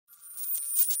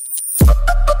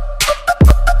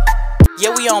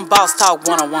Yeah, we on Boss Talk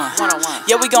 101.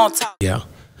 Yeah, we gonna talk. Yeah.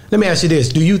 Let me ask you this.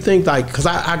 Do you think, like, because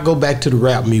I go back to the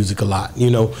rap music a lot,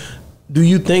 you know, do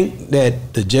you think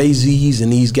that the Jay-Z's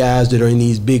and these guys that are in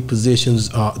these big positions,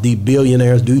 the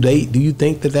billionaires, do you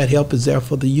think that help is there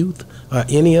for the youth? Are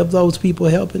any of those people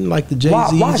helping, like the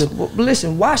Jay-Z's?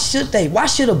 Listen, why should they? Why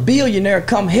should a billionaire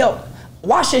come help?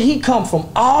 Why should he come from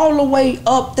all the way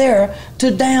up there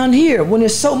to down here when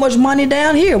there's so much money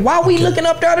down here? Why are we looking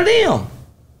up there to them?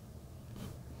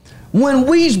 When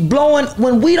we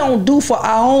don't do for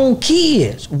our own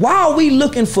kids, why are we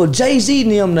looking for Jay-Z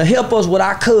and them to help us with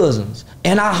our cousins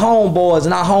and our homeboys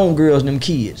and our homegirls and them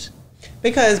kids?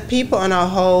 Because people on a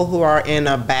whole who are in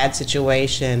a bad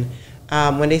situation,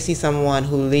 when they see someone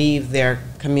who leave their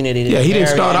community, yeah, he didn't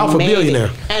start off a billionaire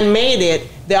and made it,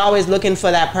 they're always looking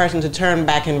for that person to turn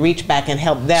back and reach back and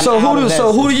help them. So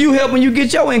who do you help when you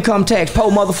get your income tax, po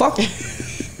motherfucker?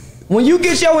 When you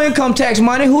get your income tax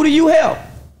money, who do you help?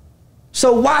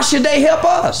 So why should they help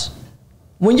us?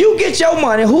 When you get your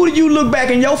money, who do you look back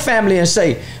in your family and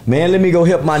say, man, let me go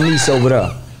help my niece over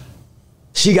there?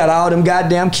 She got all them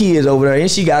goddamn kids over there, and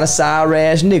she got a sour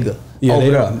ass nigga over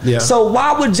there. Yeah. So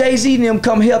why would Jay-Z and them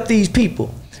come help these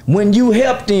people? When you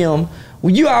help them,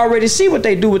 well, you already see what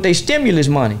they do with their stimulus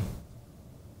money.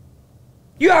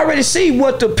 You already see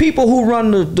what the people who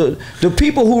run the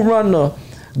people who run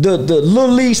the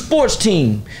Little League sports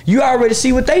team, you already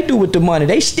see what they do with the money.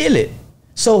 They steal it.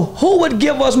 So who would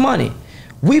give us money?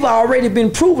 We've already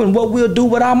been proven what we'll do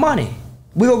with our money.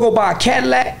 We gonna go buy a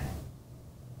Cadillac.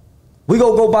 We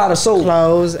gonna go buy the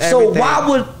clothes, everything. So why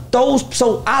would those,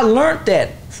 so I learned that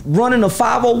running a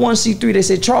 501c3, they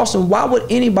said, Charleston, why would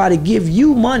anybody give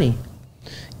you money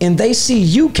and they see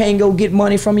you can't go get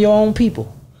money from your own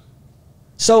people?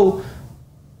 So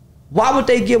why would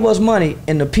they give us money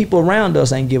and the people around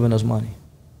us ain't giving us money?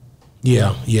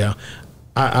 Yeah, yeah.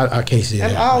 I can't see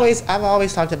that. I've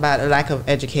always talked about a lack of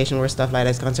education where stuff like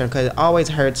that's concerned, because it always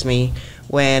hurts me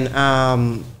when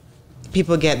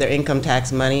people get their income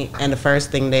tax money and the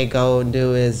first thing they go and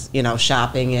do is, you know,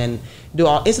 shopping and do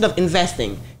all, instead of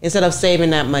investing, instead of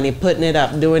saving that money, putting it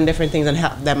up, doing different things and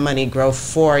help that money grow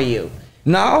for you.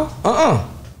 No,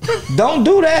 don't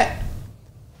do that.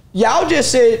 Y'all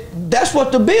just said that's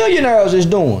what the billionaires is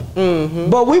doing.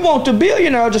 But we want the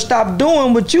billionaires to stop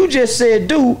doing what you just said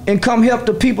do and come help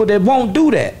the people that won't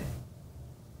do that.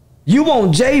 You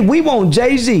want we want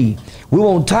Jay-Z. We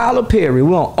want Tyler Perry. We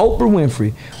want Oprah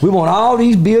Winfrey. We want all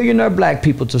these billionaire black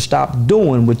people to stop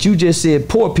doing what you just said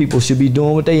poor people should be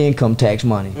doing with their income tax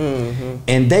money.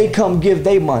 And they come give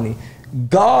their money.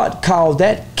 God called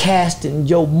that casting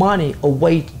your money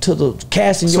away to the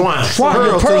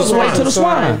pearls away to the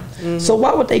swine. So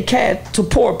why would they cast to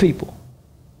poor people?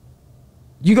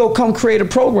 You go come create a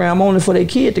program only for their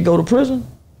kid to go to prison?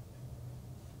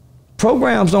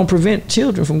 Programs don't prevent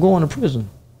children from going to prison.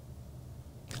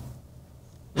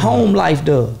 Home life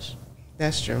does.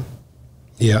 That's true.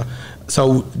 Yeah.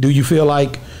 So do you feel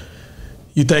like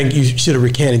you think you should have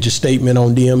recanted your statement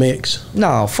on DMX?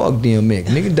 No, fuck DMX.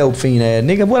 Nigga dope fiend ass.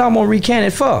 Nigga, what I'm gonna recant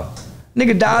it for?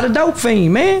 Nigga died a dope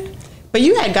fiend, man. But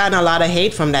you had gotten a lot of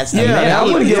hate from that stuff. Yeah, man, I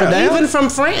wouldn't give a damn. Even from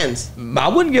friends. I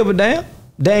wouldn't give a damn.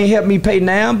 They ain't helped me pay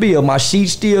now bill. My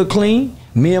sheets still clean.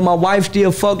 Me and my wife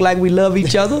still fuck like we love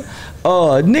each other.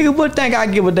 Nigga, what think I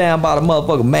give a damn about a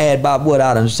motherfucker mad about what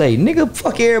I done say? Nigga,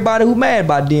 fuck everybody who mad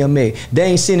about DMX. They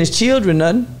ain't sent his children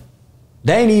nothing.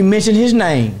 They ain't even mentioned his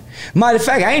name. Matter of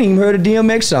fact, I ain't even heard a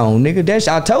DMX song, nigga.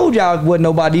 I told y'all wasn't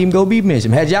nobody even gonna be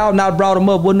mentioned. Had y'all not brought him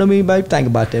up, wouldn't anybody think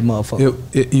about that motherfucker.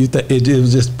 It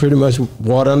was just pretty much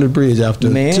water under the bridge after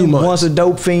 2 months. Once a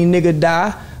dope fiend nigga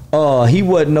die, he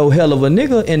wasn't no hell of a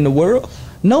nigga in the world.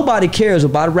 Nobody cares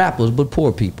about rappers but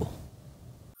poor people.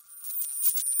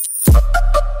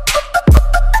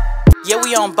 Yeah,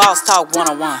 we on Boss Talk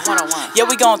 101. Yeah,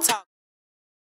 we gonna talk.